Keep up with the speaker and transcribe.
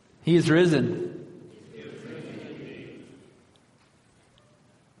He is risen.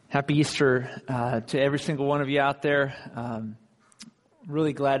 Happy Easter to every single one of you out there.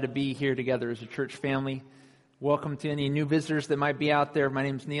 Really glad to be here together as a church family. Welcome to any new visitors that might be out there. My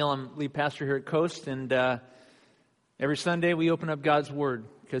name's Neil. I'm lead pastor here at Coast, and every Sunday we open up God's Word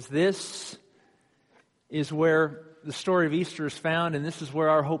because this is where the story of Easter is found, and this is where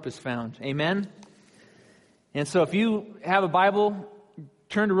our hope is found. Amen? And so if you have a Bible,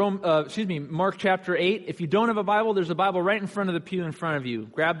 turn to Mark chapter 8. If you don't have a Bible, there's a Bible right in front of the pew in front of you.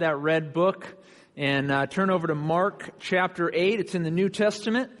 Grab that red book and turn over to Mark chapter 8. It's in the New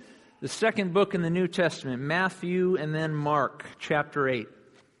Testament, the second book in the New Testament, Matthew and then Mark chapter 8.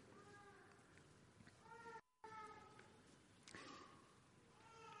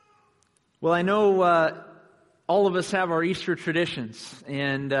 Well, I know all of us have our Easter traditions,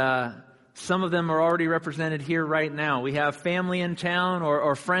 and some of them are already represented here right now. We have family in town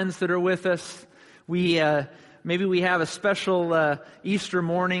or friends that are with us. Maybe we have a special Easter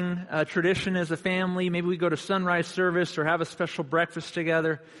morning tradition as a family. Maybe we go to sunrise service or have a special breakfast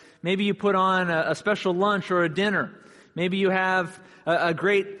together. Maybe you put on a special lunch or a dinner. Maybe you have a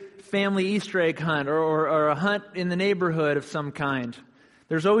great family Easter egg hunt or a hunt in the neighborhood of some kind.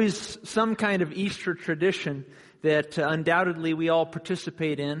 There's always some kind of Easter tradition that undoubtedly we all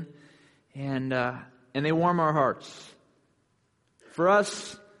participate in. And they warm our hearts. For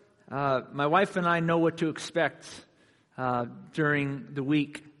us, my wife and I know what to expect during the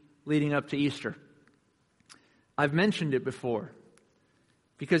week leading up to Easter. I've mentioned it before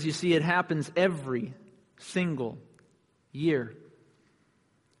because you see it happens every single year.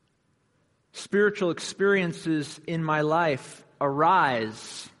 Spiritual experiences in my life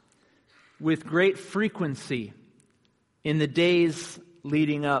arise with great frequency in the days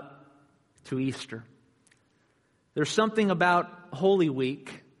leading up to Easter. There's something about Holy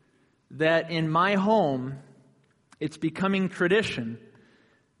Week that in my home, it's becoming tradition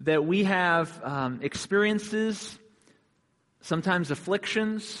that we have experiences, sometimes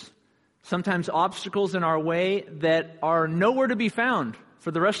afflictions, sometimes obstacles in our way that are nowhere to be found for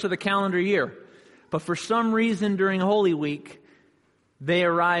the rest of the calendar year. But for some reason during Holy Week, they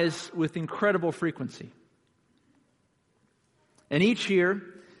arise with incredible frequency. And each year,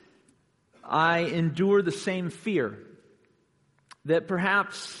 I endure the same fear that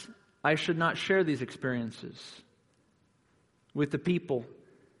perhaps I should not share these experiences with the people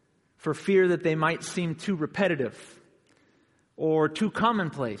for fear that they might seem too repetitive or too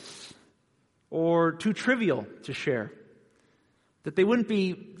commonplace or too trivial to share, that they wouldn't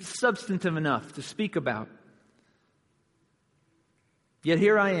be substantive enough to speak about. Yet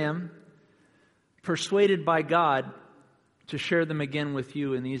here I am, persuaded by God to share them again with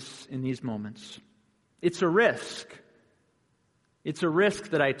you in these moments. It's a risk. It's a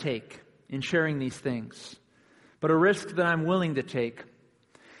risk that I take in sharing these things, but a risk that I'm willing to take.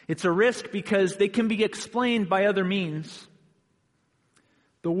 It's a risk because they can be explained by other means.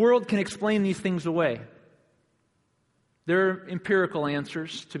 The world can explain these things away. There are empirical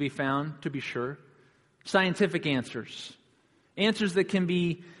answers to be found, to be sure. Scientific answers. Answers that can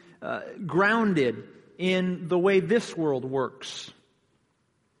be grounded in the way this world works.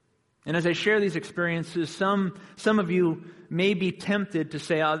 And as I share these experiences, some of you may be tempted to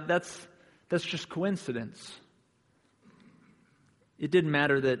say, that's just coincidence. It didn't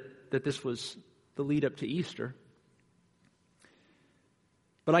matter that this was the lead up to Easter.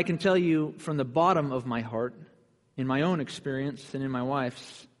 But I can tell you from the bottom of my heart, in my own experience and in my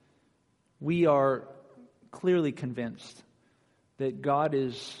wife's, we are clearly convinced that God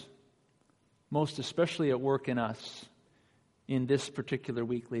is most especially at work in us in this particular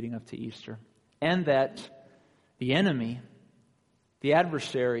week leading up to Easter. And that the enemy, the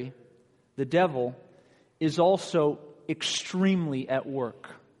adversary, the devil, is also extremely at work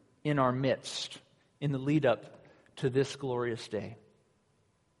in our midst in the lead up to this glorious day.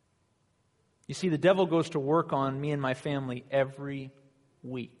 You see, the devil goes to work on me and my family every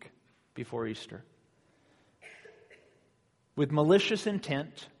week before Easter with malicious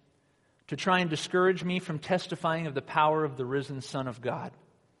intent to try and discourage me from testifying of the power of the risen Son of God.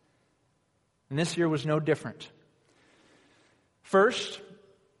 And this year was no different. First,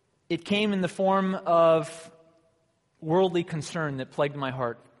 it came in the form of worldly concern that plagued my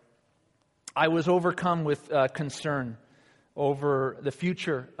heart. I was overcome with concern over the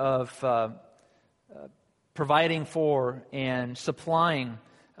future of providing for and supplying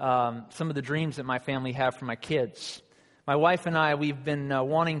some of the dreams that my family have for my kids. My wife and I, we've been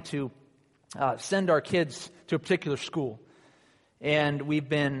wanting to send our kids to a particular school. And we've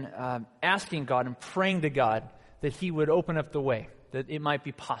been asking God and praying to God that He would open up the way, that it might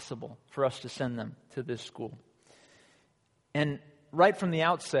be possible for us to send them to this school. And right from the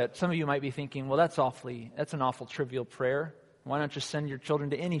outset, some of you might be thinking, well, that's an awful trivial prayer. Why not just send your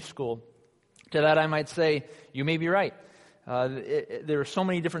children to any school? To that I might say, you may be right. There are so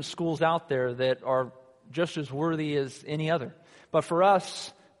many different schools out there that are just as worthy as any other. But for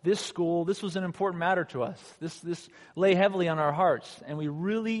us, this school, this was an important matter to us. This lay heavily on our hearts, and we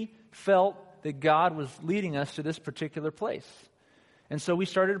really felt that God was leading us to this particular place. And so we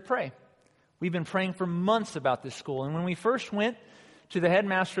started to pray. We've been praying for months about this school. And when we first went to the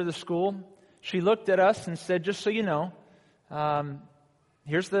headmaster of the school, she looked at us and said, just so you know,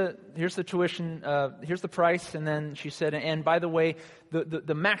 here's the tuition, here's the price. And then she said, and by the way,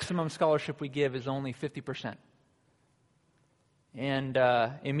 the maximum scholarship we give is only 50%. And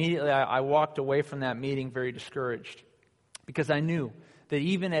immediately I walked away from that meeting very discouraged, because I knew that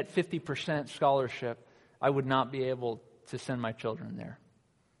even at 50% scholarship, I would not be able to send my children there.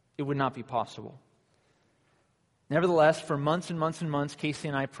 It would not be possible. Nevertheless, for months and months and months, Casey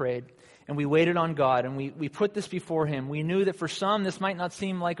and I prayed, and we waited on God, and we put this before Him. We knew that for some, this might not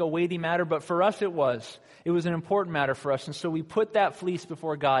seem like a weighty matter, but for us it was. It was an important matter for us, and so we put that fleece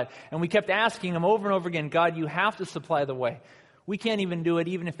before God, and we kept asking Him over and over again, God, you have to supply the way. We can't even do it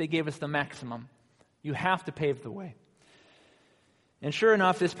even if they gave us the maximum. You have to pave the way. And sure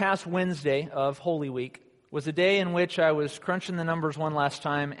enough, this past Wednesday of Holy Week was a day in which I was crunching the numbers one last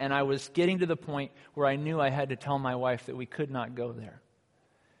time, and I was getting to the point where I knew I had to tell my wife that we could not go there.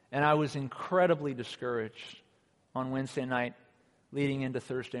 And I was incredibly discouraged on Wednesday night leading into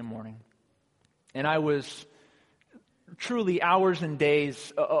Thursday morning. And I was truly hours and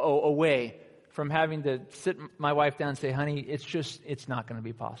days away from having to sit my wife down and say, honey, it's not going to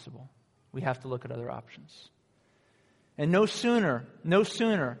be possible. We have to look at other options. And no sooner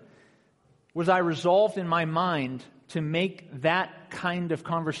was I resolved in my mind to make that kind of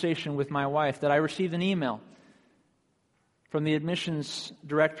conversation with my wife that I received an email from the admissions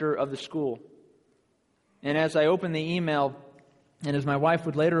director of the school. And as I opened the email, and as my wife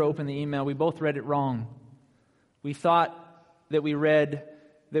would later open the email, we both read it wrong. We thought that we read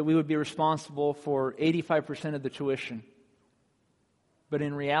that we would be responsible for 85% of the tuition. But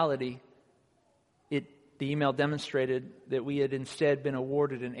in reality, the email demonstrated that we had instead been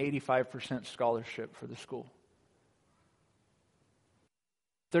awarded an 85% scholarship for the school.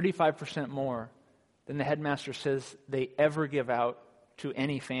 35% more than the headmaster says they ever give out to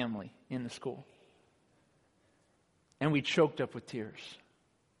any family in the school. And we choked up with tears.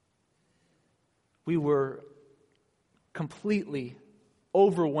 We were completely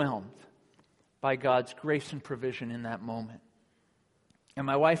overwhelmed by God's grace and provision in that moment. And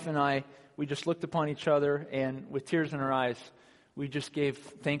my wife and I, we just looked upon each other, and with tears in our eyes, we just gave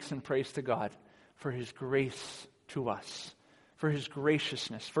thanks and praise to God for His grace to us, for His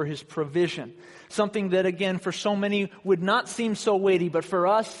graciousness, for His provision. Something that, again, for so many would not seem so weighty, but for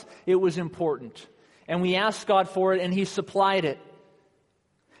us, it was important. And we asked God for it, and He supplied it.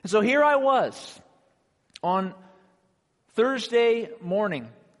 And so here I was on Thursday morning,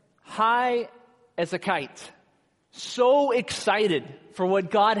 high as a kite, so excited for what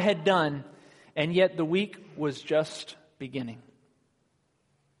God had done, and yet the week was just beginning.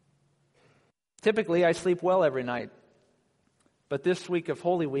 Typically, I sleep well every night, but this week of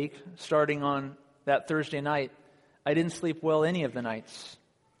Holy Week, starting on that Thursday night, I didn't sleep well any of the nights.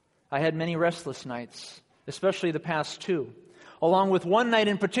 I had many restless nights, especially the past two, along with one night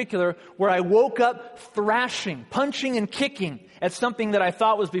in particular where I woke up thrashing, punching and kicking at something that I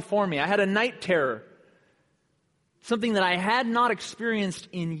thought was before me. I had a night terror. Something that I had not experienced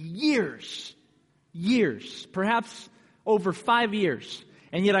in years, perhaps over 5 years.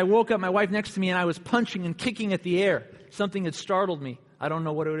 And yet I woke up, my wife next to me, and I was punching and kicking at the air. Something had startled me. I don't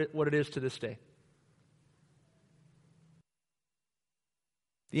know what it is to this day.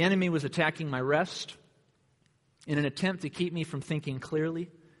 The enemy was attacking my rest in an attempt to keep me from thinking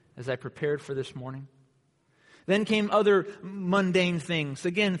clearly as I prepared for this morning. Then came other mundane things.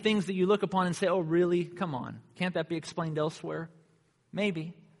 Again, things that you look upon and say, oh, really? Come on. Can't that be explained elsewhere?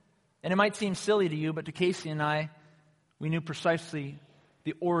 Maybe. And it might seem silly to you, but to Casey and I, we knew precisely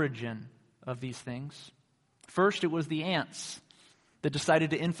the origin of these things. First, it was the ants that decided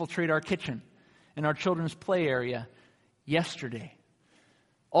to infiltrate our kitchen and our children's play area yesterday.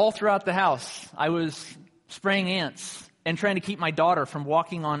 All throughout the house, I was spraying ants and trying to keep my daughter from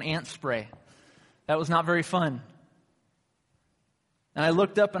walking on ant spray. That was not very fun. And I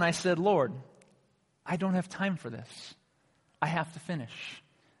looked up and I said, Lord, I don't have time for this. I have to finish.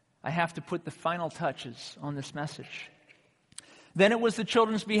 I have to put the final touches on this message. Then it was the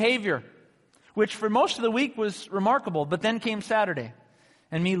children's behavior. which for most of the week was remarkable. But then came Saturday,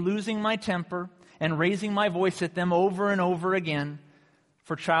 and me losing my temper and raising my voice at them over and over again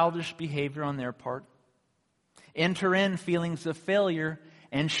for childish behavior on their part. Enter in feelings of failure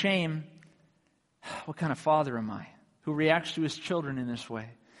and shame. What kind of father am I who reacts to his children in this way?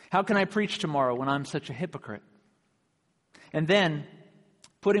 How can I preach tomorrow when I'm such a hypocrite? And then,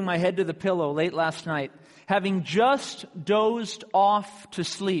 putting my head to the pillow late last night, having just dozed off to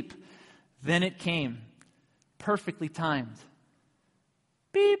sleep, then it came, perfectly timed.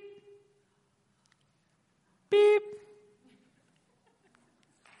 Beep. Beep.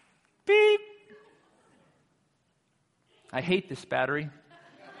 Beep. I hate this battery.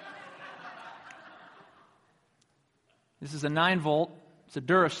 This is a 9-volt. It's a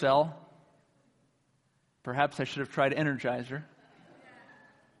Duracell. Perhaps I should have tried Energizer.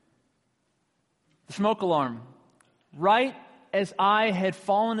 The smoke alarm. Right as I had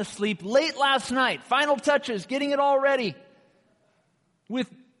fallen asleep late last night, final touches, getting it all ready, with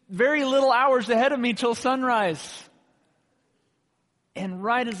very little hours ahead of me till sunrise. And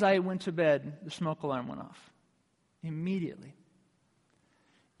right as I went to bed, the smoke alarm went off. Immediately.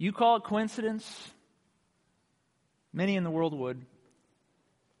 You call it coincidence? Many in the world would.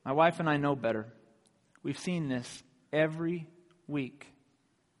 My wife and I know better. We've seen this every week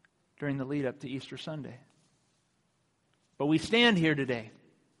during the lead up to Easter Sunday. But we stand here today,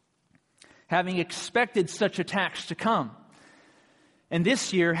 having expected such attacks to come. And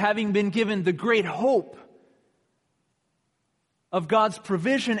this year, having been given the great hope of God's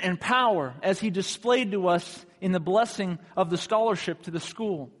provision and power as He displayed to us in the blessing of the scholarship to the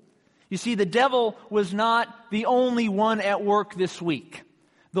school. You see, the devil was not the only one at work this week.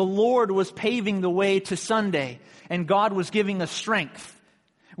 The Lord was paving the way to Sunday, and God was giving us strength.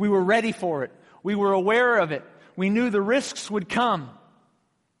 We were ready for it. We were aware of it. We knew the risks would come,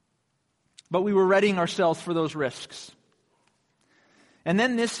 but we were readying ourselves for those risks. And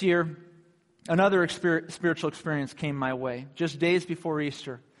then this year, another spiritual experience came my way, just days before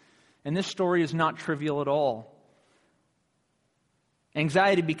Easter. And this story is not trivial at all.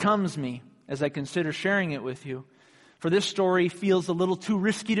 Anxiety becomes me as I consider sharing it with you, for this story feels a little too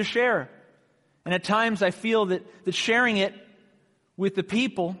risky to share. And at times I feel that sharing it with the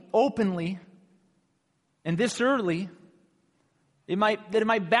people openly and this early, it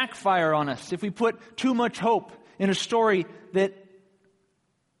might backfire on us if we put too much hope in a story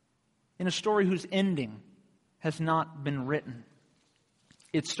whose ending has not been written.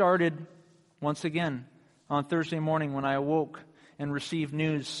 It started, once again, on Thursday morning when I awoke and received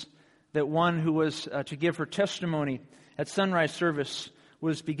news that one who was to give her testimony at sunrise service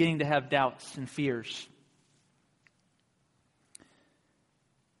was beginning to have doubts and fears.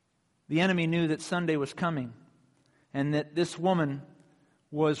 The enemy knew that Sunday was coming and that this woman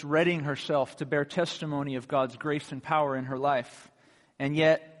was readying herself to bear testimony of God's grace and power in her life. And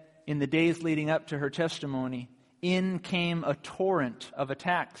yet, in the days leading up to her testimony, in came a torrent of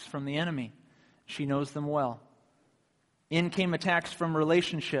attacks from the enemy. She knows them well. In came attacks from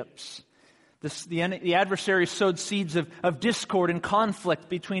relationships. The adversary sowed seeds of discord and conflict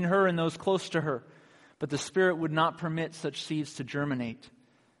between her and those close to her. But the Spirit would not permit such seeds to germinate.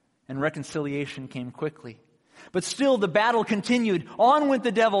 And reconciliation came quickly. But still the battle continued. On went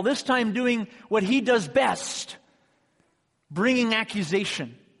the devil, this time doing what he does best. Bringing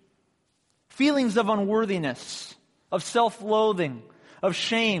accusation. Feelings of unworthiness, of self-loathing, of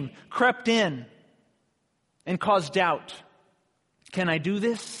shame crept in and caused doubt. Can I do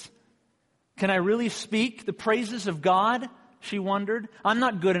this? Can I really speak the praises of God? She wondered. I'm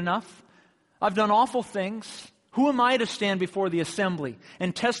not good enough. I've done awful things. Who am I to stand before the assembly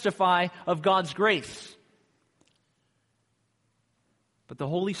and testify of God's grace? But the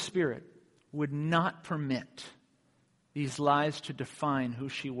Holy Spirit would not permit these lies to define who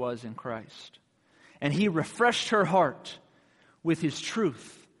she was in Christ. And He refreshed her heart with His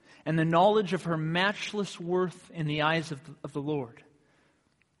truth and the knowledge of her matchless worth in the eyes of the Lord.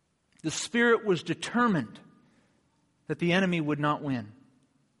 The Spirit was determined that the enemy would not win.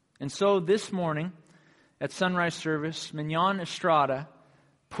 And so this morning at sunrise service, Mignon Estrada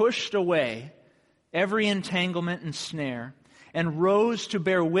pushed away every entanglement and snare and rose to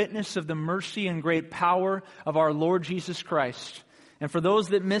bear witness of the mercy and great power of our Lord Jesus Christ. And for those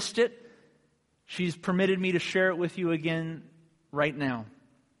that missed it, she's permitted me to share it with you again right now.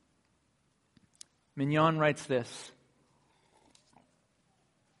 Mignon writes this.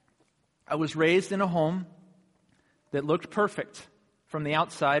 I was raised in a home that looked perfect from the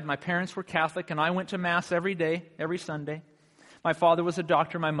outside. My parents were Catholic and I went to Mass every day, every Sunday. My father was a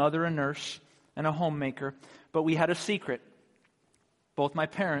doctor, my mother a nurse and a homemaker. But we had a secret. Both my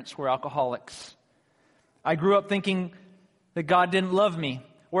parents were alcoholics. I grew up thinking that God didn't love me.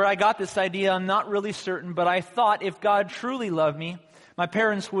 Where I got this idea, I'm not really certain, but I thought if God truly loved me, my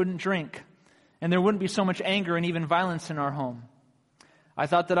parents wouldn't drink, and there wouldn't be so much anger and even violence in our home. I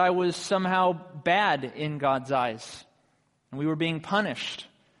thought that I was somehow bad in God's eyes, and we were being punished.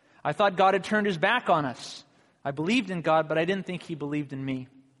 I thought God had turned his back on us. I believed in God, but I didn't think he believed in me.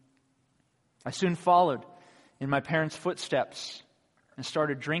 I soon followed in my parents' footsteps and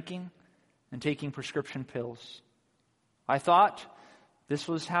started drinking and taking prescription pills. I thought this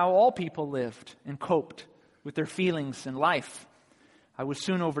was how all people lived and coped with their feelings and life. I was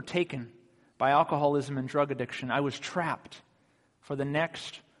soon overtaken by alcoholism and drug addiction. I was trapped for the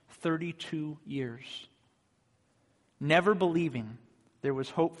next 32 years, never believing there was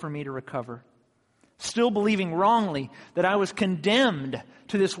hope for me to recover. Still believing wrongly that I was condemned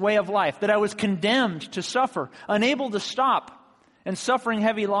to this way of life, that I was condemned to suffer, unable to stop, and suffering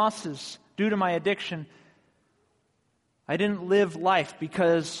heavy losses due to my addiction. I didn't live life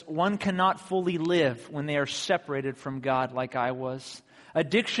because one cannot fully live when they are separated from God like I was.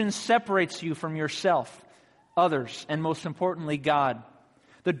 Addiction separates you from yourself, others, and most importantly, God.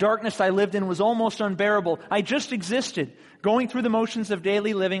 The darkness I lived in was almost unbearable. I just existed, going through the motions of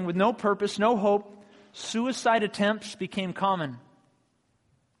daily living with no purpose, no hope. Suicide attempts became common.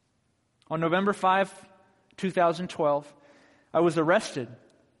 On November 5, 2012, I was arrested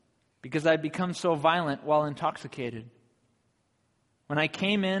because I'd become so violent while intoxicated. When I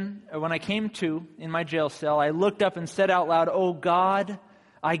came to in my jail cell, I looked up and said out loud, "Oh God,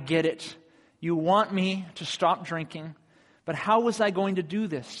 I get it. You want me to stop drinking, but how was I going to do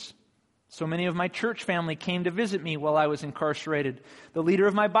this?" So many of my church family came to visit me while I was incarcerated. The leader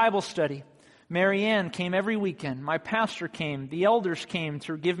of my Bible study, Mary Ann, came every weekend. My pastor came. The elders came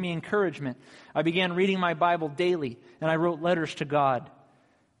to give me encouragement. I began reading my Bible daily, and I wrote letters to God.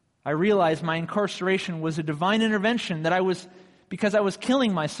 I realized my incarceration was a divine intervention because I was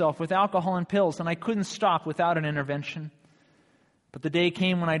killing myself with alcohol and pills, and I couldn't stop without an intervention. But the day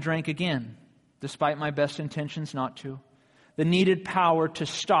came when I drank again, despite my best intentions not to. The needed power to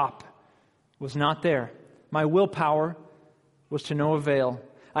stop was not there. My willpower was to no avail.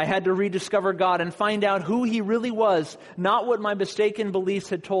 I had to rediscover God and find out who he really was, not what my mistaken beliefs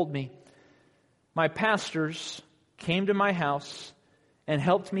had told me. My pastors came to my house and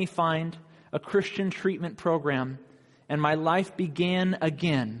helped me find a Christian treatment program, and my life began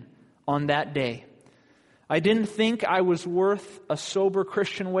again on that day. I didn't think I was worth a sober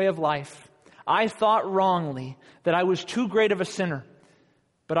Christian way of life. I thought wrongly that I was too great of a sinner.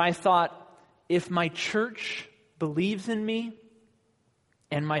 But I thought, if my church believes in me,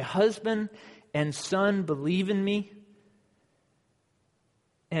 and my husband and son believe in me,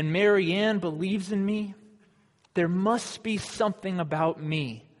 and Mary Ann believes in me, there must be something about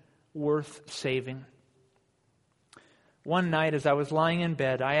me worth saving. One night as I was lying in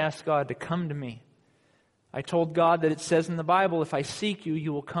bed, I asked God to come to me. I told God that it says in the Bible, if I seek you,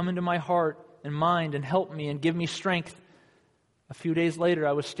 you will come into my heart and mind and help me and give me strength. A few days later,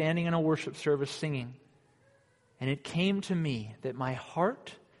 I was standing in a worship service singing, and it came to me that my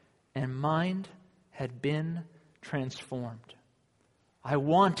heart and mind had been transformed. I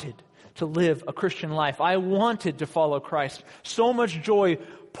wanted to live a Christian life. I wanted to follow Christ. So much joy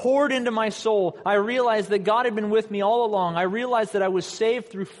poured into my soul. I realized that God had been with me all along. I realized that I was saved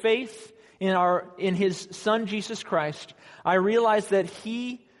through faith in His Son, Jesus Christ. I realized that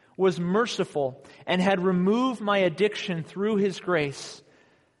He was merciful and had removed my addiction through His grace.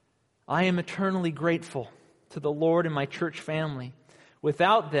 I am eternally grateful to the Lord and my church family.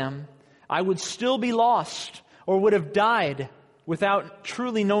 Without them, I would still be lost or would have died without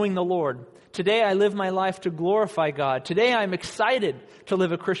truly knowing the Lord. Today I live my life to glorify God. Today I'm excited to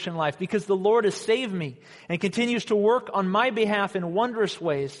live a Christian life because the Lord has saved me and continues to work on my behalf in wondrous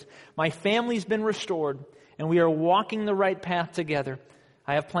ways. My family's been restored and we are walking the right path together.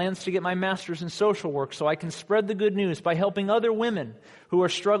 I have plans to get my master's in social work so I can spread the good news by helping other women who are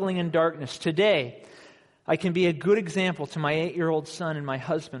struggling in darkness. Today, I can be a good example to my 8-year-old son and my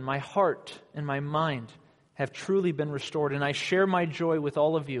husband. My heart and my mind have truly been restored, and I share my joy with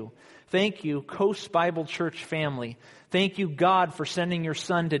all of you. Thank you, Coast Bible Church family. Thank you, God, for sending your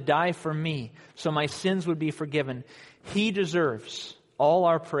Son to die for me so my sins would be forgiven. He deserves all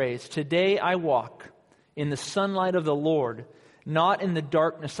our praise. Today I walk in the sunlight of the Lord, not in the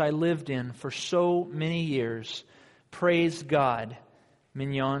darkness I lived in for so many years. Praise God.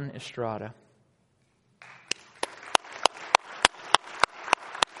 Mignon Estrada.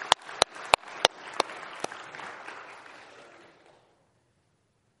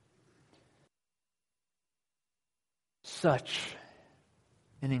 Such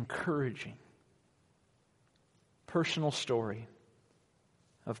an encouraging, personal story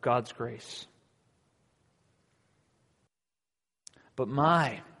of God's grace. But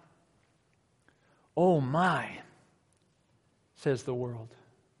oh my, says the world.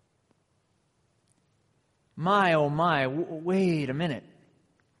 My, oh my, wait a minute.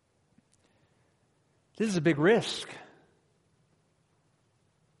 This is a big risk.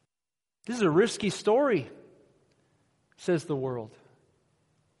 This is a risky story, says the world.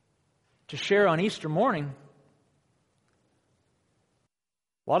 To share on Easter morning,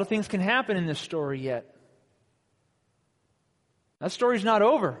 a lot of things can happen in this story yet. That story's not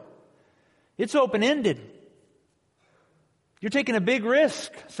over. It's open-ended. You're taking a big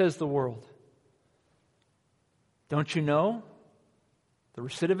risk, says the world. Don't you know the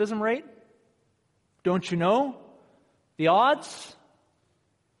recidivism rate? Don't you know the odds?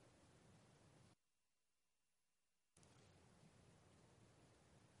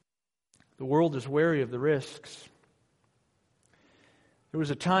 The world is wary of the risks. There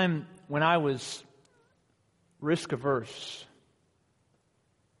was a time when I was risk averse.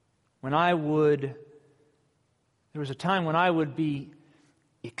 There was a time when I would be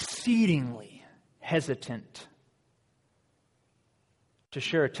exceedingly hesitant to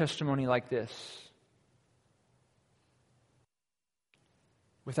share a testimony like this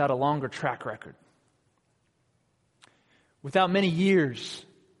without a longer track record, without many years,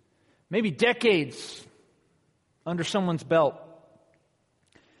 maybe decades under someone's belt.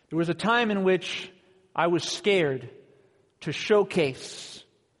 There was a time in which I was scared to showcase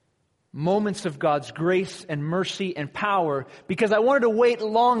moments of God's grace and mercy and power because I wanted to wait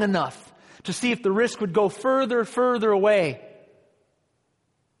long enough to see if the risk would go further away.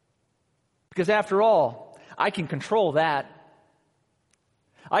 Because after all, I can control that.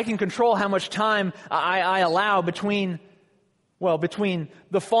 I can control how much time I allow between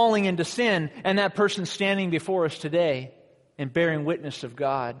the falling into sin and that person standing before us today and bearing witness of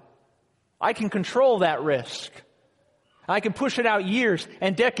God. I can control that risk. I can push it out years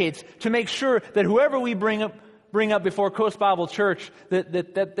and decades to make sure that whoever we bring up before Coast Bible Church,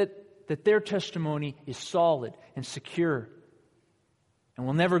 that their testimony is solid and secure and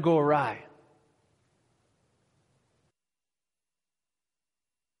will never go awry.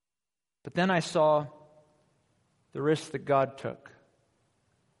 But then I saw the risk that God took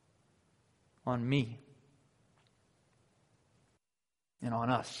on me and on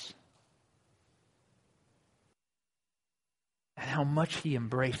us. And how much He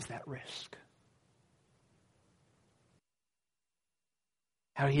embraced that risk.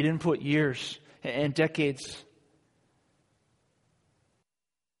 How He didn't put years and decades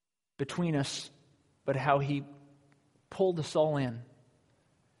between us, but how He pulled us all in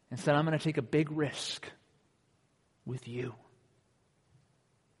and said, I'm going to take a big risk with you.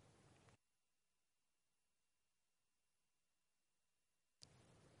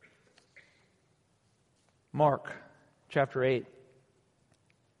 Mark chapter 8,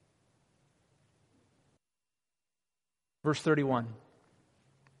 verse 31.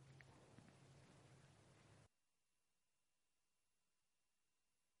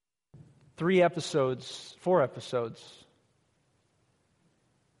 Four episodes.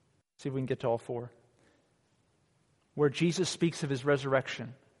 See if we can get to all four. Where Jesus speaks of His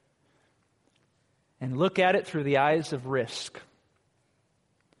resurrection. And look at it through the eyes of risk.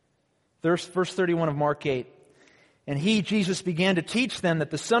 Verse 31 of Mark 8. And He, Jesus, began to teach them that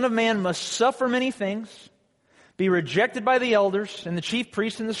the Son of Man must suffer many things, be rejected by the elders and the chief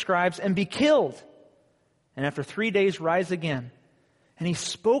priests and the scribes, and be killed, and after 3 days rise again. And He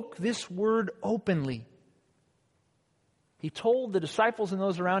spoke this word openly. He told the disciples and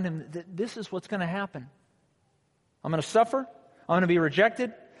those around Him that this is what's going to happen. I'm going to suffer, I'm going to be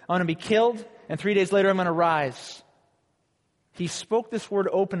rejected, I'm going to be killed, and 3 days later I'm going to rise. He spoke this word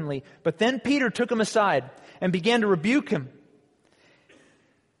openly, but then Peter took Him aside and began to rebuke Him.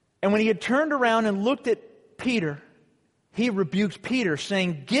 And when He had turned around and looked at Peter, He rebuked Peter,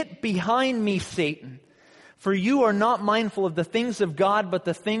 saying, "Get behind me, Satan, for you are not mindful of the things of God, but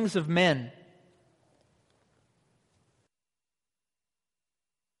the things of men."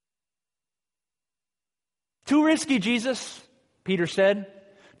 Too risky, Jesus, Peter said.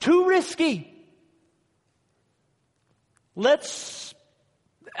 Too risky.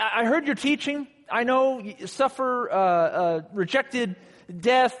 I heard your teaching. I know you suffer rejected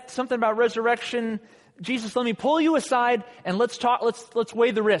death, something about resurrection. Jesus, let me pull you aside and let's talk. Let's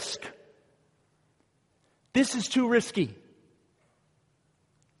weigh the risk. This is too risky.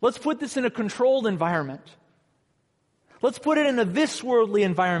 Let's put this in a controlled environment. Let's put it in a this worldly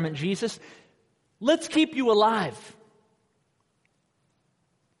environment, Jesus. Let's keep you alive.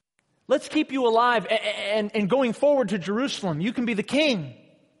 Let's keep you alive and going forward to Jerusalem. You can be the king.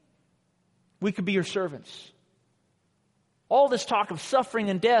 We could be your servants. All this talk of suffering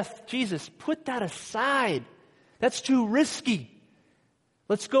and death, Jesus, put that aside. That's too risky.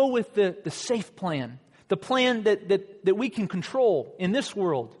 Let's go with the safe plan. The plan that we can control in this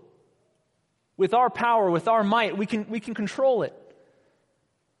world. With our power, with our might, we can control it.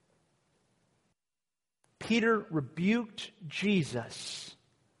 Peter rebuked Jesus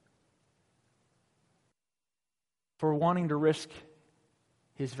for wanting to risk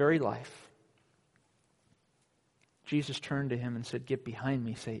his very life. Jesus turned to him and said, "Get behind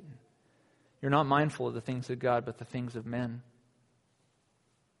me, Satan. You're not mindful of the things of God, but the things of men."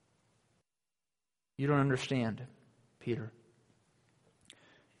 You don't understand, Peter.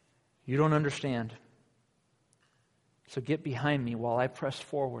 You don't understand. So get behind me while I press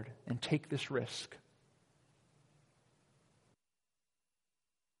forward and take this risk.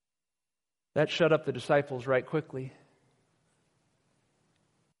 That shut up the disciples right quickly.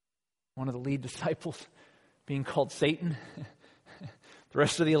 One of the lead disciples being called Satan. The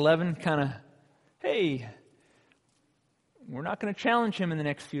rest of the 11 kind of, hey, we're not going to challenge him in the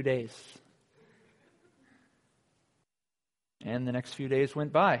next few days. And the next few days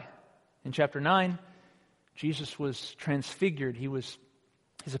went by. In chapter 9, Jesus was transfigured. His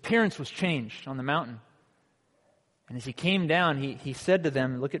appearance was changed on the mountain. And as he came down, he said to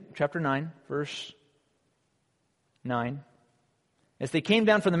them, look at chapter 9, verse 9. As they came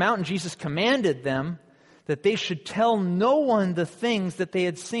down from the mountain, Jesus commanded them that they should tell no one the things that they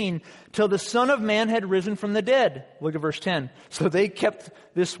had seen till the Son of Man had risen from the dead. Look at verse 10. So they kept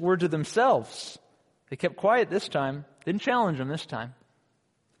this word to themselves. They kept quiet this time. Didn't challenge him this time.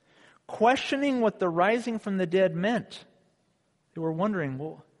 Questioning what the rising from the dead meant. They were wondering,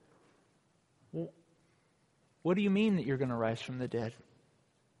 well, what do you mean that you're going to rise from the dead?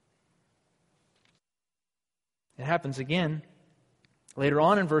 It happens again. Later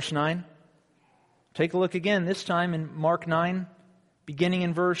on in verse 9. Take a look again, this time in Mark 9, beginning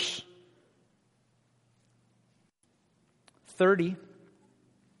in verse 30.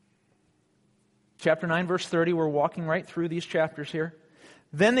 Chapter 9, verse 30. We're walking right through these chapters here.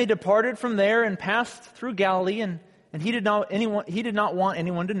 Then they departed from there and passed through Galilee, and he did not want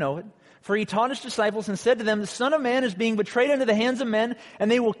anyone to know it. For he taught his disciples and said to them, "The Son of Man is being betrayed into the hands of men, and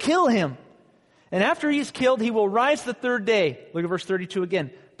they will kill him. And after he is killed, he will rise the third day." Look at verse 32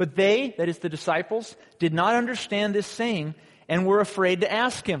 again. But they, that is the disciples, did not understand this saying and were afraid to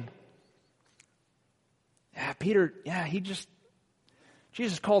ask him.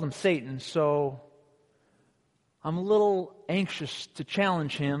 Jesus called him Satan, so I'm a little anxious to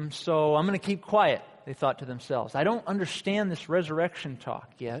challenge him, so I'm going to keep quiet, they thought to themselves. I don't understand this resurrection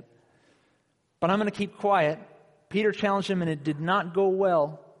talk yet, but I'm going to keep quiet. Peter challenged him, and it did not go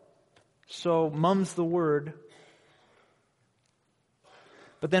well, so mum's the word.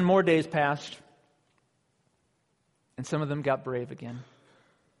 But then more days passed, and some of them got brave again.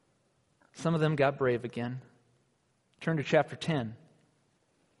 Some of them got brave again. Turn to chapter 10,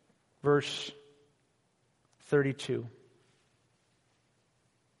 verse 32.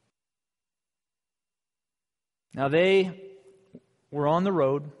 Now they were on the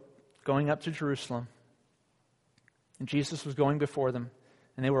road going up to Jerusalem, and Jesus was going before them,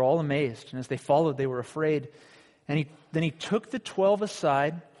 and they were all amazed. And as they followed, they were afraid. And then he took the 12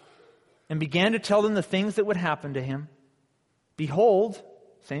 aside and began to tell them the things that would happen to him. Behold,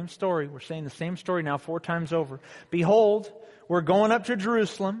 same story. We're saying the same story now 4 times over. Behold, we're going up to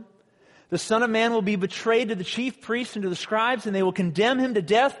Jerusalem. The Son of Man will be betrayed to the chief priests and to the scribes, and they will condemn him to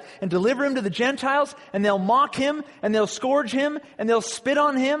death and deliver him to the Gentiles, and they'll mock him, and they'll scourge him, and they'll spit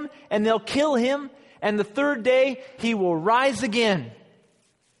on him, and they'll kill him, and the third day he will rise again.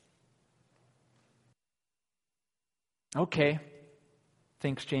 Okay,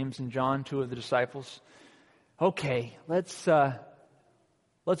 thinks James and John, 2 of the disciples. Okay, let's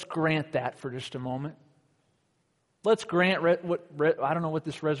grant that for just a moment. Let's grant I don't know what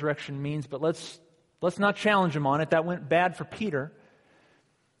this resurrection means, but let's not challenge him on it. That went bad for Peter.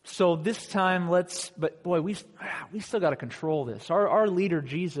 So this time but boy, we still got to control this. Our leader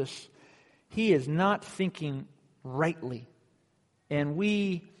Jesus, he is not thinking rightly, and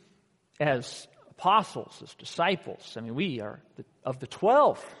we as apostles, as disciples, we are of the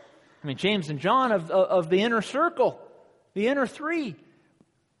 12. James and John of the inner circle, the inner 3.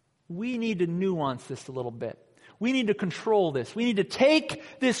 We need to nuance this a little bit. We need to control this. We need to take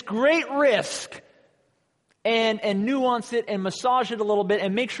this great risk and nuance it and massage it a little bit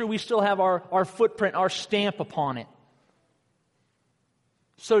and make sure we still have our footprint, our stamp upon it.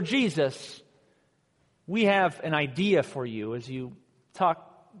 So Jesus, we have an idea for you as you talk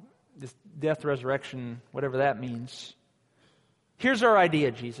this death, resurrection, whatever that means. Here's our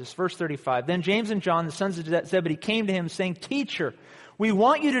idea, Jesus. Verse 35. Then James and John, the sons of Zebedee, came to him saying, Teacher, we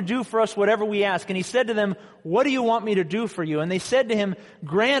want you to do for us whatever we ask. And he said to them, What do you want me to do for you? And they said to him,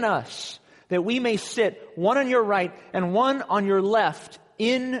 Grant us that we may sit one on your right and one on your left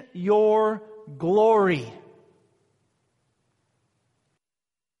in your glory.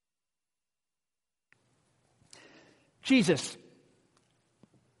 Jesus,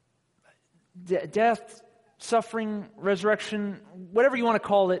 death, suffering, resurrection, whatever you want to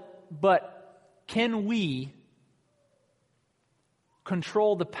call it, but can we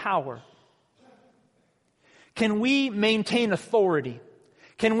control the power? Can we maintain authority?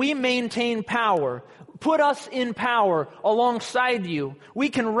 Can we maintain power? Put us in power alongside you. We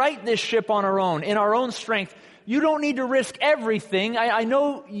can right this ship on our own, in our own strength. You don't need to risk everything. I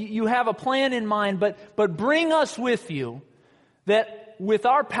know you have a plan in mind, but bring us with you, that with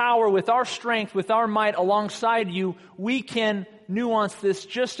our power, with our strength, with our might alongside you, we can nuance this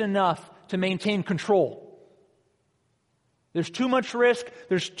just enough to maintain control. There's too much risk.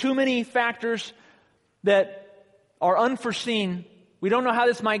 There's too many factors that are unforeseen. We don't know how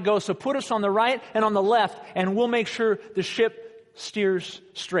this might go, so put us on the right and on the left, and we'll make sure the ship steers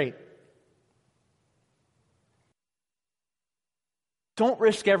straight. Don't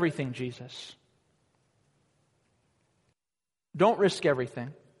risk everything, Jesus. Don't risk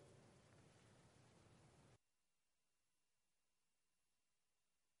everything.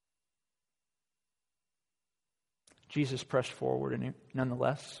 Jesus pressed forward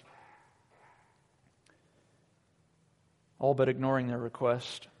nonetheless, all but ignoring their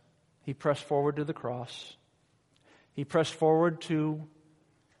request. He pressed forward to the cross. He pressed forward to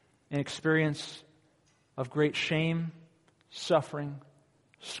an experience of great shame, suffering,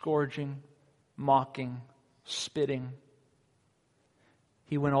 scourging, mocking, spitting.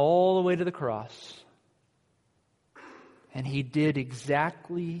 He went all the way to the cross, and he did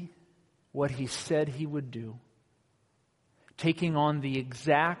exactly what he said he would do, taking on the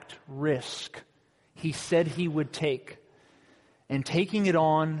exact risk he said he would take, and taking it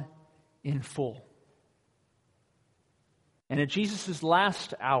on in full. And at Jesus'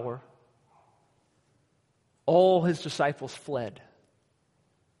 last hour, all his disciples fled.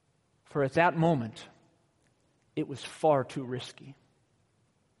 For at that moment, it was far too risky.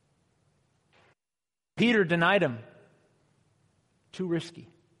 Peter denied him. Too risky.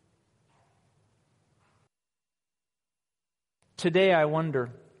 Today I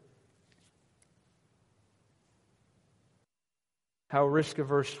wonder how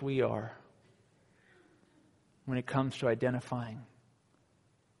risk-averse we are when it comes to identifying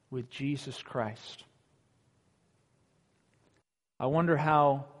with Jesus Christ. I wonder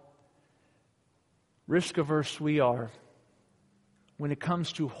how risk-averse we are when it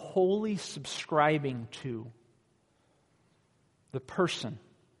comes to wholly subscribing to the person,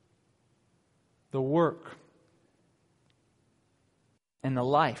 the work, and the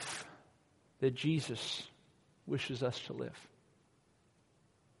life that Jesus wishes us to live.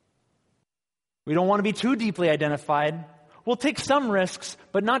 We don't want to be too deeply identified. We'll take some risks,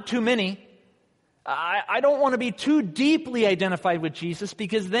 but not too many. I don't want to be too deeply identified with Jesus,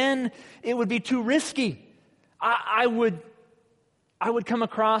 because then it would be too risky. I would come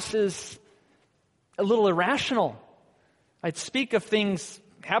across as a little irrational. I'd speak of things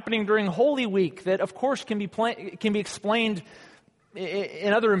happening during Holy Week that, of course, can be explained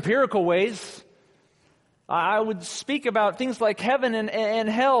in other empirical ways. I would speak about things like heaven and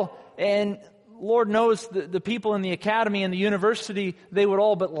hell, and Lord knows the people in the academy and the university, they would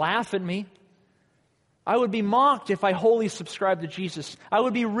all but laugh at me. I would be mocked if I wholly subscribed to Jesus. I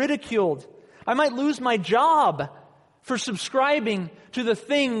would be ridiculed. I might lose my job for subscribing to the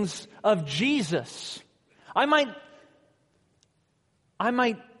things of Jesus. I might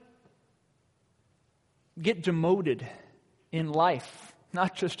get demoted in life,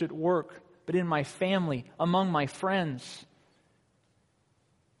 not just at work, but in my family, among my friends.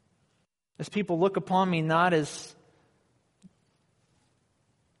 As people look upon me not as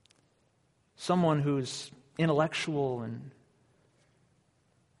someone who's intellectual and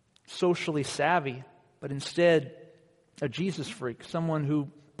socially savvy, but instead a Jesus freak, someone who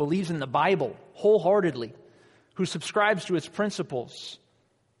believes in the Bible wholeheartedly, who subscribes to its principles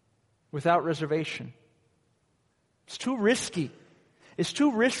without reservation. It's too risky. It's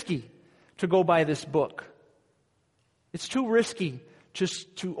too risky to go by this book. It's too risky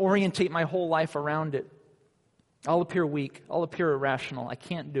just to orientate my whole life around it. I'll appear weak. I'll appear irrational. I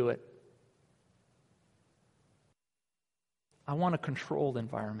can't do it. I want a controlled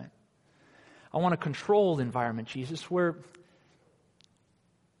environment. I want a controlled environment, Jesus, where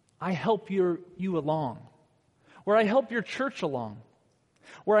I help you along, where I help your church along,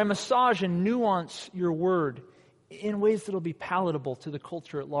 where I massage and nuance your word in ways that will be palatable to the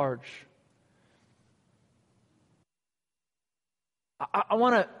culture at large. I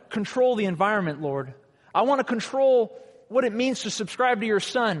want to control the environment, Lord. I want to control what it means to subscribe to your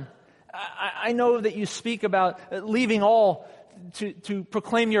Son. I know that you speak about leaving all to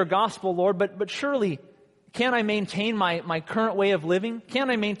proclaim your gospel, Lord, but surely, can I maintain my current way of living?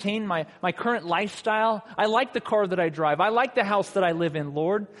 Can I maintain my current lifestyle? I like the car that I drive. I like the house that I live in,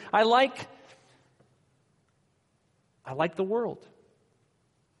 Lord. I like the world.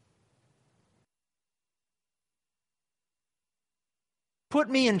 Put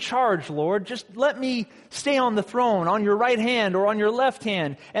me in charge, Lord. Just let me stay on the throne, on your right hand or on your left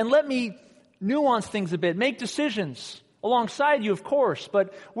hand, and let me nuance things a bit, make decisions alongside you, of course,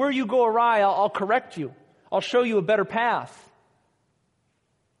 but where you go awry, I'll correct you. I'll show you a better path.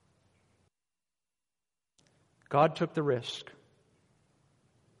 God took the risk.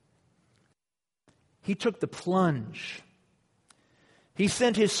 He took the plunge. He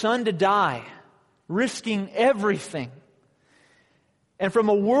sent His Son to die, risking everything. And from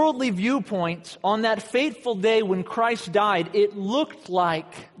a worldly viewpoint, on that fateful day when Christ died, it looked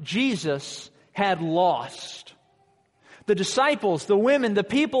like Jesus had lost. The disciples, the women, the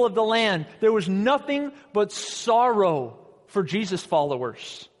people of the land, there was nothing but sorrow for Jesus'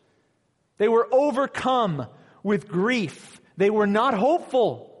 followers. They were overcome with grief. They were not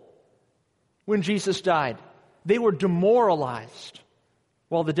hopeful when Jesus died. They were demoralized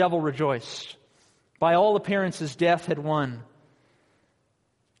while the devil rejoiced. By all appearances, death had won.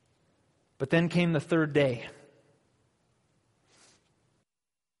 But then came the third day.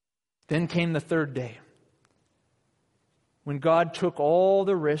 Then came the third day, when God took all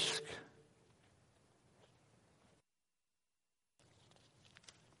the risk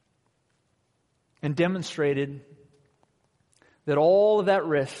and demonstrated that all of that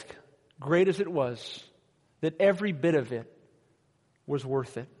risk, great as it was, that every bit of it was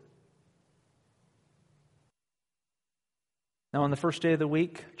worth it. Now, on the first day of the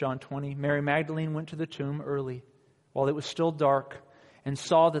week, John 20, Mary Magdalene went to the tomb early, while it was still dark, and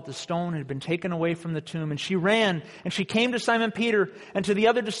saw that the stone had been taken away from the tomb. And she ran, and she came to Simon Peter and to the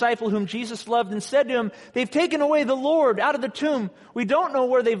other disciple whom Jesus loved, and said to him, "They've taken away the Lord out of the tomb. We don't know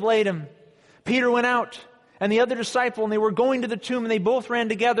where they've laid Him." Peter went out, and the other disciple, and they were going to the tomb, and they both ran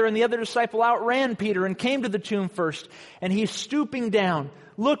together, and the other disciple outran Peter and came to the tomb first. And he, stooping down,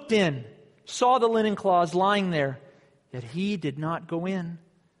 looked in, saw the linen cloths lying there, yet he did not go in.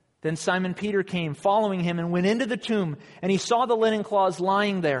 Then Simon Peter came, following him, and went into the tomb, and he saw the linen cloths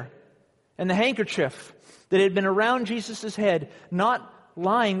lying there, and the handkerchief that had been around Jesus' head, not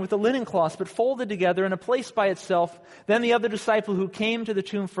lying with the linen cloths, but folded together in a place by itself. Then the other disciple who came to the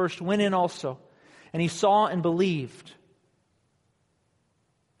tomb first went in also, and he saw and believed.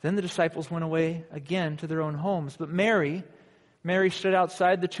 Then the disciples went away again to their own homes. But Mary stood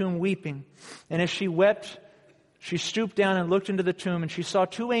outside the tomb weeping, and as she wept, she stooped down and looked into the tomb, and she saw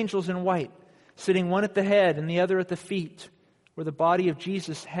two angels in white, sitting one at the head and the other at the feet, where the body of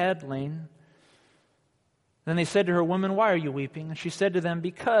Jesus had lain. Then they said to her, "Woman, why are you weeping?" And she said to them,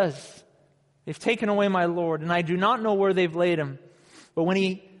 "Because they've taken away my Lord, and I do not know where they've laid Him." But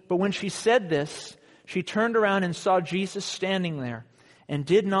when she said this, she turned around and saw Jesus standing there, and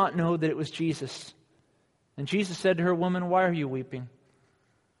did not know that it was Jesus. And Jesus said to her, "Woman, why are you weeping?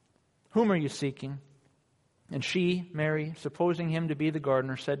 Whom are you seeking?" And she, Mary, supposing Him to be the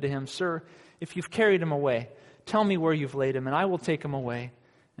gardener, said to Him, "Sir, if you've carried Him away, tell me where you've laid Him, and I will take Him away."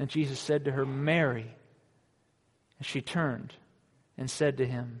 And Jesus said to her, "Mary." And she turned and said to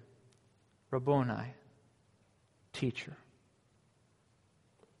Him, "Rabboni," teacher.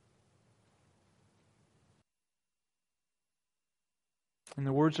 In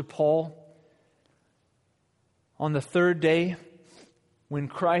the words of Paul, on the third day, when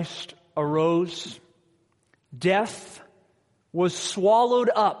Christ arose, death was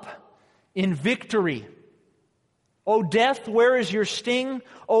swallowed up in victory. O death, where is your sting?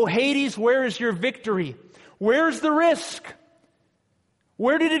 O Hades, where is your victory? Where's the risk?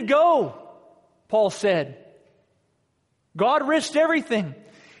 Where did it go? Paul said. God risked everything.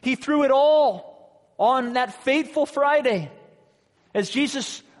 He threw it all on that fateful Friday as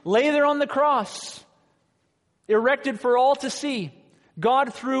Jesus lay there on the cross, erected for all to see.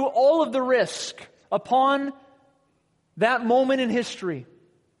 God threw all of the risk upon that moment in history.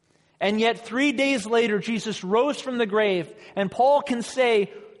 And yet 3 days later, Jesus rose from the grave, and Paul can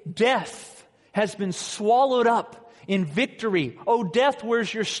say, death has been swallowed up in victory. Oh, death,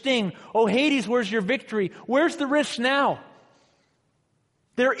 where's your sting? Oh, Hades, where's your victory? Where's the risk now?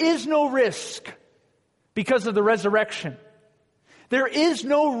 There is no risk because of the resurrection. There is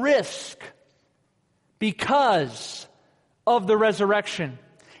no risk because of the resurrection.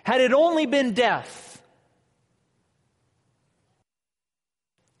 Had it only been death,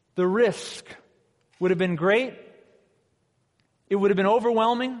 the risk would have been great. It would have been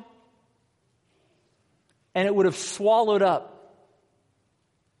overwhelming. And it would have swallowed up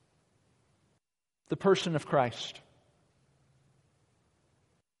the person of Christ.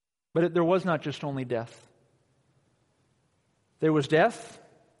 But there was not just only death. There was death,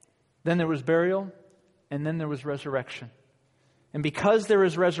 then there was burial, and then there was resurrection. And because there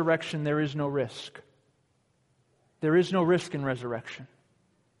is resurrection, there is no risk. There is no risk in resurrection.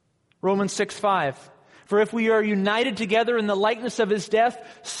 Romans 6:5. For if we are united together in the likeness of His death,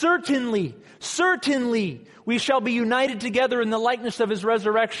 certainly we shall be united together in the likeness of His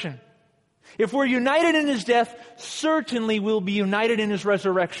resurrection. If we're united in His death, certainly we'll be united in His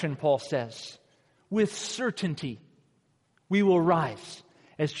resurrection, Paul says. With certainty, we will rise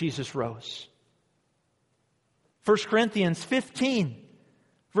as Jesus rose. 1 Corinthians 15,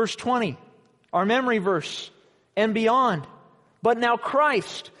 verse 20, our memory verse, and beyond. But now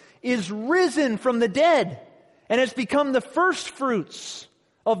Christ is risen from the dead and has become the first fruits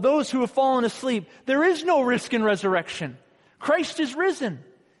of those who have fallen asleep. There is no risk in resurrection. Christ is risen.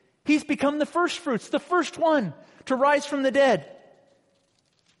 He's become the first fruits, the first one to rise from the dead.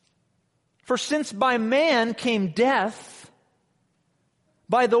 For since by man came death,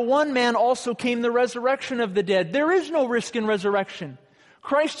 by the one man also came the resurrection of the dead. There is no risk in resurrection.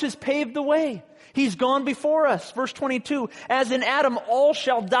 Christ has paved the way. He's gone before us. Verse 22, as in Adam all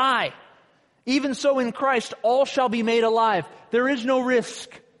shall die, even so in Christ all shall be made alive. There is no risk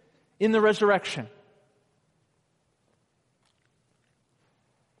in the resurrection.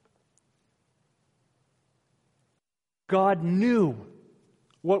 God knew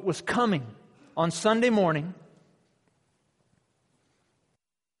what was coming on Sunday morning.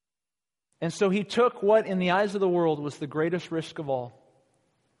 And so He took what in the eyes of the world was the greatest risk of all,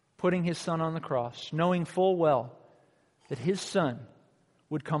 putting His Son on the cross, knowing full well that His Son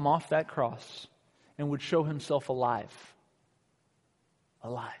would come off that cross and would show Himself alive.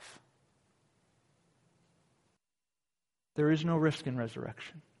 Alive. There is no risk in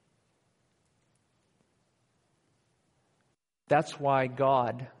resurrection. That's why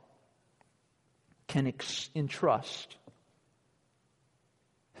God can entrust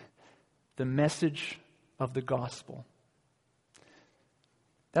the message of the gospel.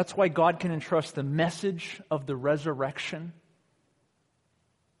 That's why God can entrust the message of the resurrection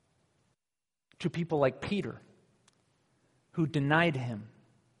to people like Peter, who denied Him,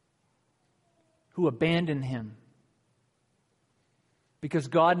 who abandoned Him. Because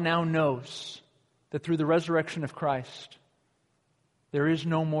God now knows that through the resurrection of Christ, there is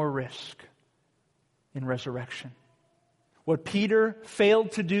no more risk in resurrection. What Peter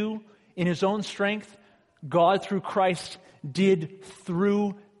failed to do in his own strength, God through Christ did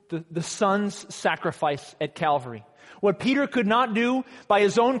through the Son's sacrifice at Calvary. What Peter could not do by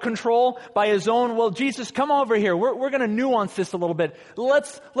his own control, by his own, well, Jesus, come over here. We're going to nuance this a little bit.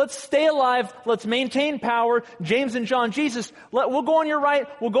 Let's stay alive. Let's maintain power. James and John, Jesus, we'll go on your right.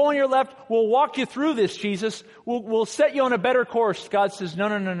 We'll go on your left. We'll walk you through this, Jesus. We'll set you on a better course. God says, no.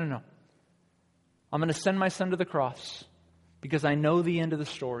 I'm going to send my Son to the cross because I know the end of the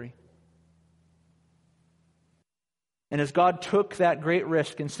story. And as God took that great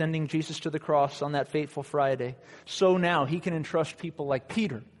risk in sending Jesus to the cross on that fateful Friday, so now He can entrust people like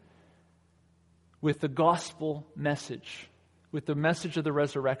Peter with the gospel message, with the message of the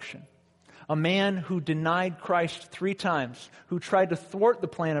resurrection. A man who denied Christ 3 times, who tried to thwart the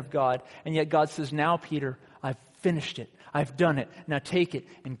plan of God, and yet God says, now Peter, I've finished it. I've done it. Now take it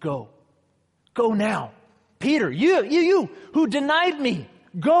and go. Go now. Peter, you who denied me,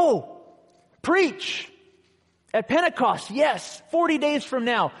 go. Preach. At Pentecost, yes, 40 days from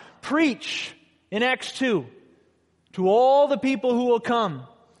now, preach in Acts 2 to all the people who will come.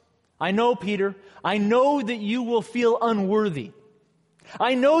 I know, Peter, I know that you will feel unworthy.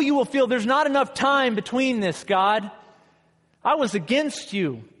 I know you will feel there's not enough time between this, God. I was against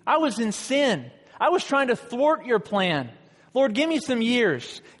you. I was in sin. I was trying to thwart your plan. Lord, give me some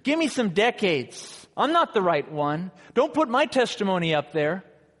years. Give me some decades. I'm not the right one. Don't put my testimony up there.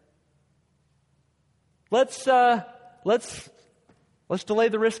 Let's delay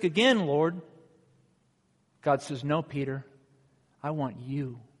the risk again, Lord. God says, no, Peter, I want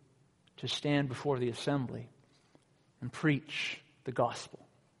you to stand before the assembly and preach the gospel.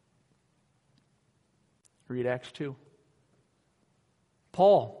 Read Acts 2.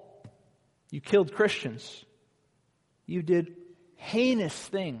 Paul, you killed Christians. You did heinous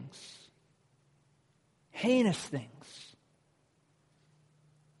things. Heinous things.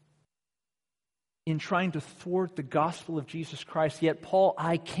 In trying to thwart the gospel of Jesus Christ. Yet, Paul,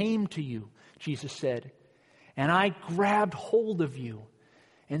 I came to you, Jesus said, and I grabbed hold of you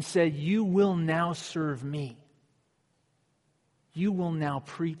and said, you will now serve me. You will now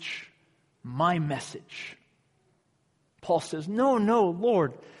preach my message. Paul says, no,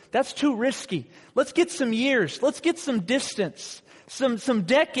 Lord, that's too risky. Let's get some years. Let's get some distance. Some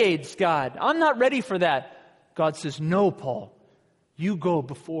decades, God. I'm not ready for that. God says, no, Paul, you go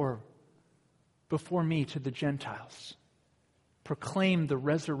before me to the Gentiles. Proclaim the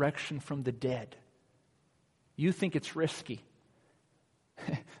resurrection from the dead. You think it's risky.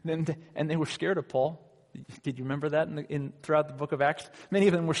 And they were scared of Paul. Did you remember that throughout the book of Acts? Many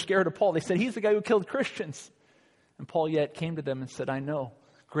of them were scared of Paul. They said, he's the guy who killed Christians. And Paul yet came to them and said, I know,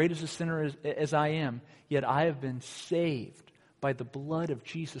 great as a sinner as I am, yet I have been saved by the blood of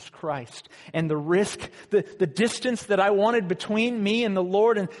Jesus Christ. And the risk, the distance that I wanted between me and the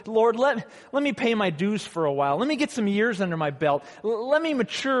Lord, and Lord, let me pay my dues for a while. Let me get some years under my belt. Let me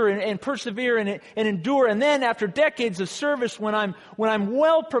mature and persevere and endure. And then after decades of service, when I'm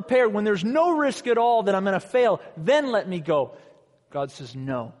well prepared, when there's no risk at all that I'm going to fail, then let me go. God says,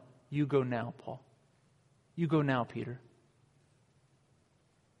 no, you go now, Paul. You go now, Peter.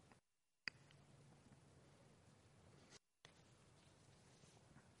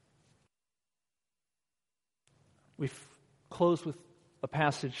 We've closed with a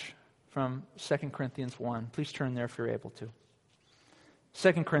passage from 2 Corinthians 1. Please turn there if you're able to.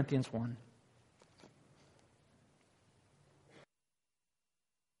 2 Corinthians 1.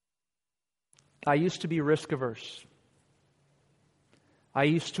 I used to be risk averse. I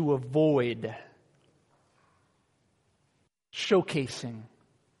used to avoid showcasing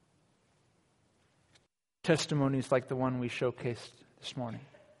testimonies like the one we showcased this morning.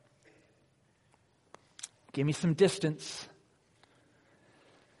 Give me some distance.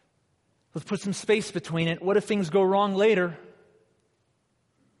 Let's put some space between it. What if things go wrong later?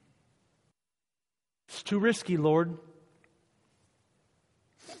 It's too risky, Lord.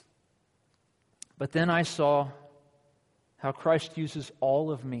 But then I saw how Christ uses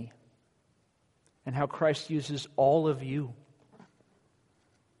all of me and how Christ uses all of you.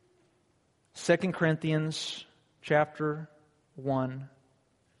 2 Corinthians chapter 1,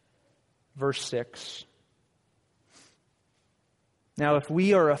 verse 6. Now, if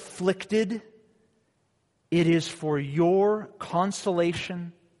we are afflicted, it is for your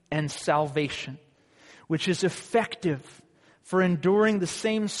consolation and salvation, which is effective for enduring the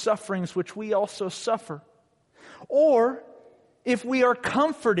same sufferings which we also suffer. Or, if we are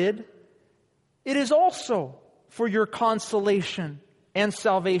comforted, it is also for your consolation and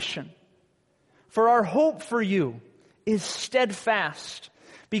salvation. For our hope for you is steadfast,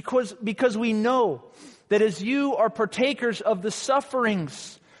 because we know that as you are partakers of the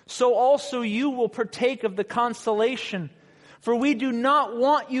sufferings, so also you will partake of the consolation. For we do not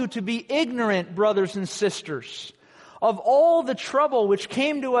want you to be ignorant, brothers and sisters, of all the trouble which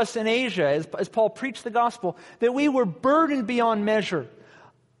came to us in Asia, as Paul preached the gospel, that we were burdened beyond measure,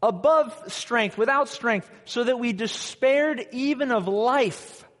 above strength, without strength, so that we despaired even of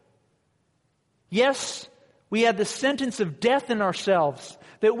life. Yes, we had the sentence of death in ourselves,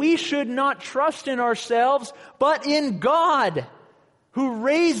 that we should not trust in ourselves, but in God, who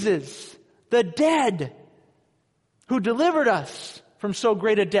raises the dead, who delivered us from so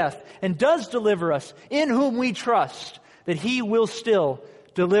great a death, and does deliver us, in whom we trust, that He will still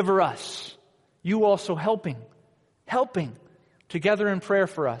deliver us. You also helping together in prayer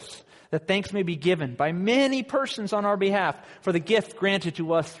for us, that thanks may be given by many persons on our behalf for the gift granted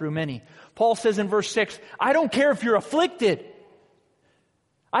to us through many. Paul says in verse 6, I don't care if you're afflicted.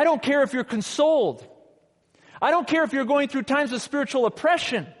 I don't care if you're consoled. I don't care if you're going through times of spiritual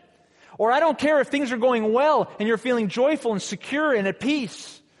oppression. Or I don't care if things are going well and you're feeling joyful and secure and at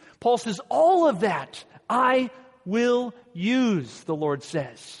peace. Paul says, all of that I will use, the Lord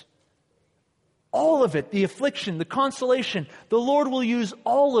says. All of it, the affliction, the consolation, the Lord will use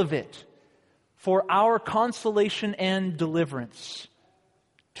all of it for our consolation and deliverance.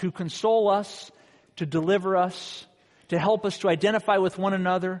 To console us, to deliver us, to help us to identify with one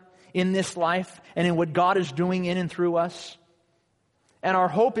another in this life and in what God is doing in and through us. And our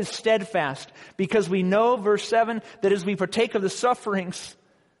hope is steadfast because we know, verse 7, that as we partake of the sufferings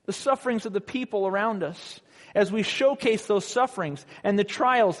of the people around us, as we showcase those sufferings and the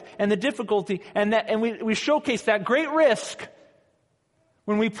trials and the difficulty and we showcase that great risk,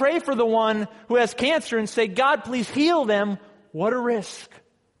 when we pray for the one who has cancer and say, God, please heal them, what a risk.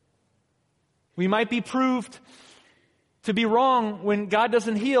 We might be proved to be wrong when God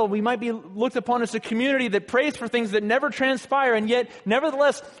doesn't heal. We might be looked upon as a community that prays for things that never transpire, and yet,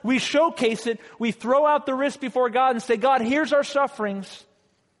 nevertheless, we showcase it. We throw out the risk before God and say, God, here's our sufferings.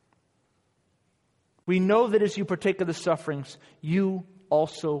 We know that as you partake of the sufferings, you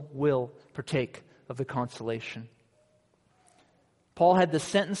also will partake of the consolation. Paul had the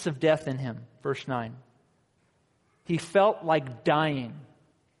sentence of death in him, verse 9. He felt like dying.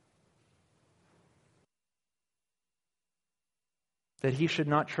 That he should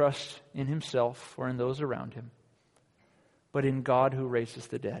not trust in himself or in those around him, but in God who raises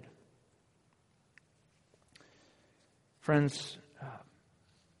the dead. Friends,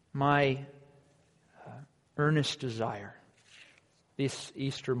 my earnest desire this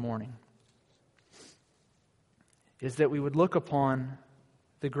Easter morning is that we would look upon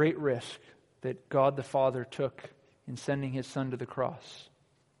the great risk that God the Father took in sending His Son to the cross.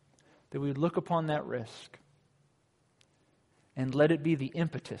 That we would look upon that risk and let it be the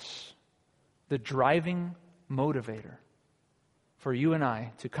impetus, the driving motivator for you and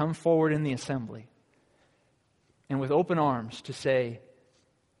I to come forward in the assembly and with open arms to say,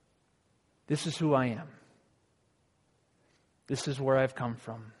 this is who I am. This is where I've come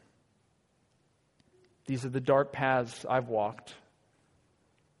from. These are the dark paths I've walked.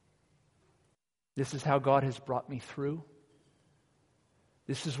 This is how God has brought me through.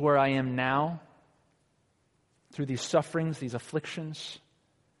 This is where I am now through these sufferings, these afflictions.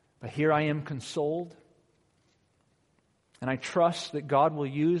 But here I am consoled. And I trust that God will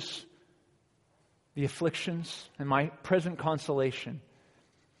use the afflictions and my present consolation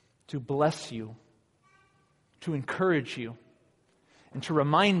to bless you, to encourage you, and to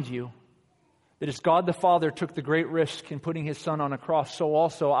remind you that as God the Father took the great risk in putting His Son on a cross, so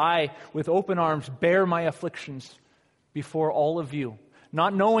also I, with open arms, bear my afflictions before all of you.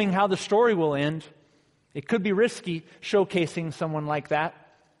 Not knowing how the story will end. It could be risky showcasing someone like that.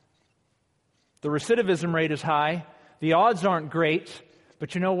 The recidivism rate is high. The odds aren't great.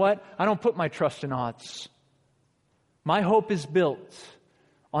 But you know what? I don't put my trust in odds. My hope is built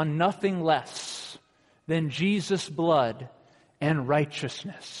on nothing less than Jesus' blood and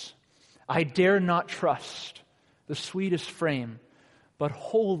righteousness. I dare not trust the sweetest frame, but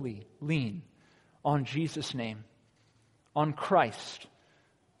wholly lean on Jesus' name, on Christ,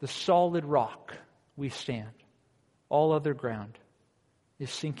 the solid rock we stand. All other ground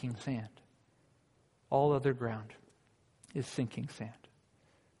is sinking sand. All other ground is sinking sand.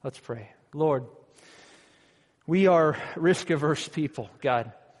 Let's pray. Lord, we are risk-averse people,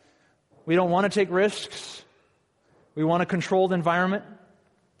 God. We don't want to take risks. We want a controlled environment.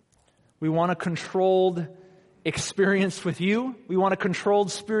 We want a controlled experience with you. We want a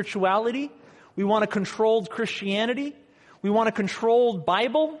controlled spirituality. We want a controlled Christianity. We want a controlled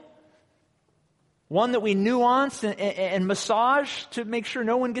Bible. One that we nuance and massage to make sure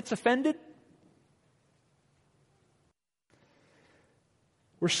no one gets offended.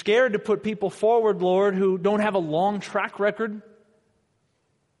 We're scared to put people forward, Lord, who don't have a long track record.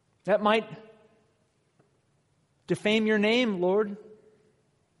 That might defame your name, Lord,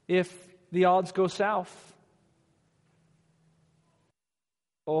 if the odds go south.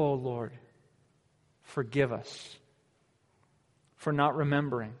 Oh, Lord, forgive us for not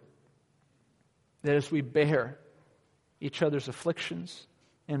remembering that as we bear each other's afflictions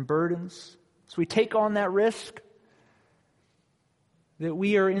and burdens, as we take on that risk, that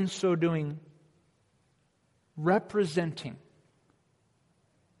we are in so doing representing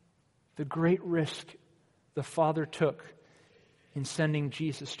the great risk the Father took in sending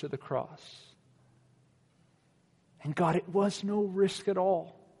Jesus to the cross. And God, it was no risk at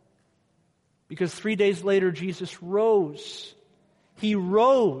all. Because 3 days later, Jesus rose. He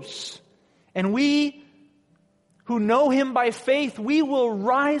rose. And we who know Him by faith, we will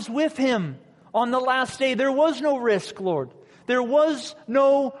rise with Him on the last day. There was no risk, Lord. There was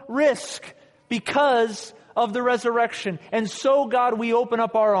no risk because of the resurrection. And so, God, we open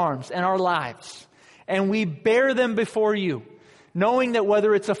up our arms and our lives and we bear them before you, knowing that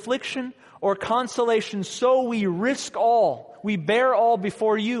whether it's affliction or consolation, so we risk all. We bear all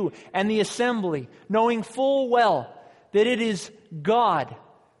before you and the assembly, knowing full well that it is God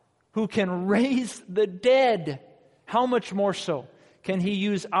who can raise the dead. How much more so can He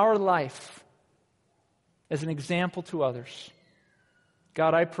use our life as an example to others?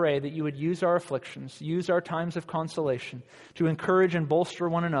 God, I pray that you would use our afflictions, use our times of consolation to encourage and bolster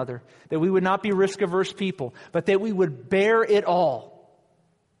one another, that we would not be risk-averse people, but that we would bear it all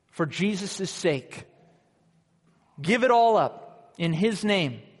for Jesus' sake. Give it all up in His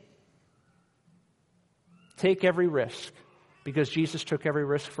name. Take every risk because Jesus took every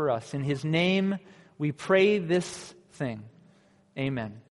risk for us. In His name, we pray this thing. Amen.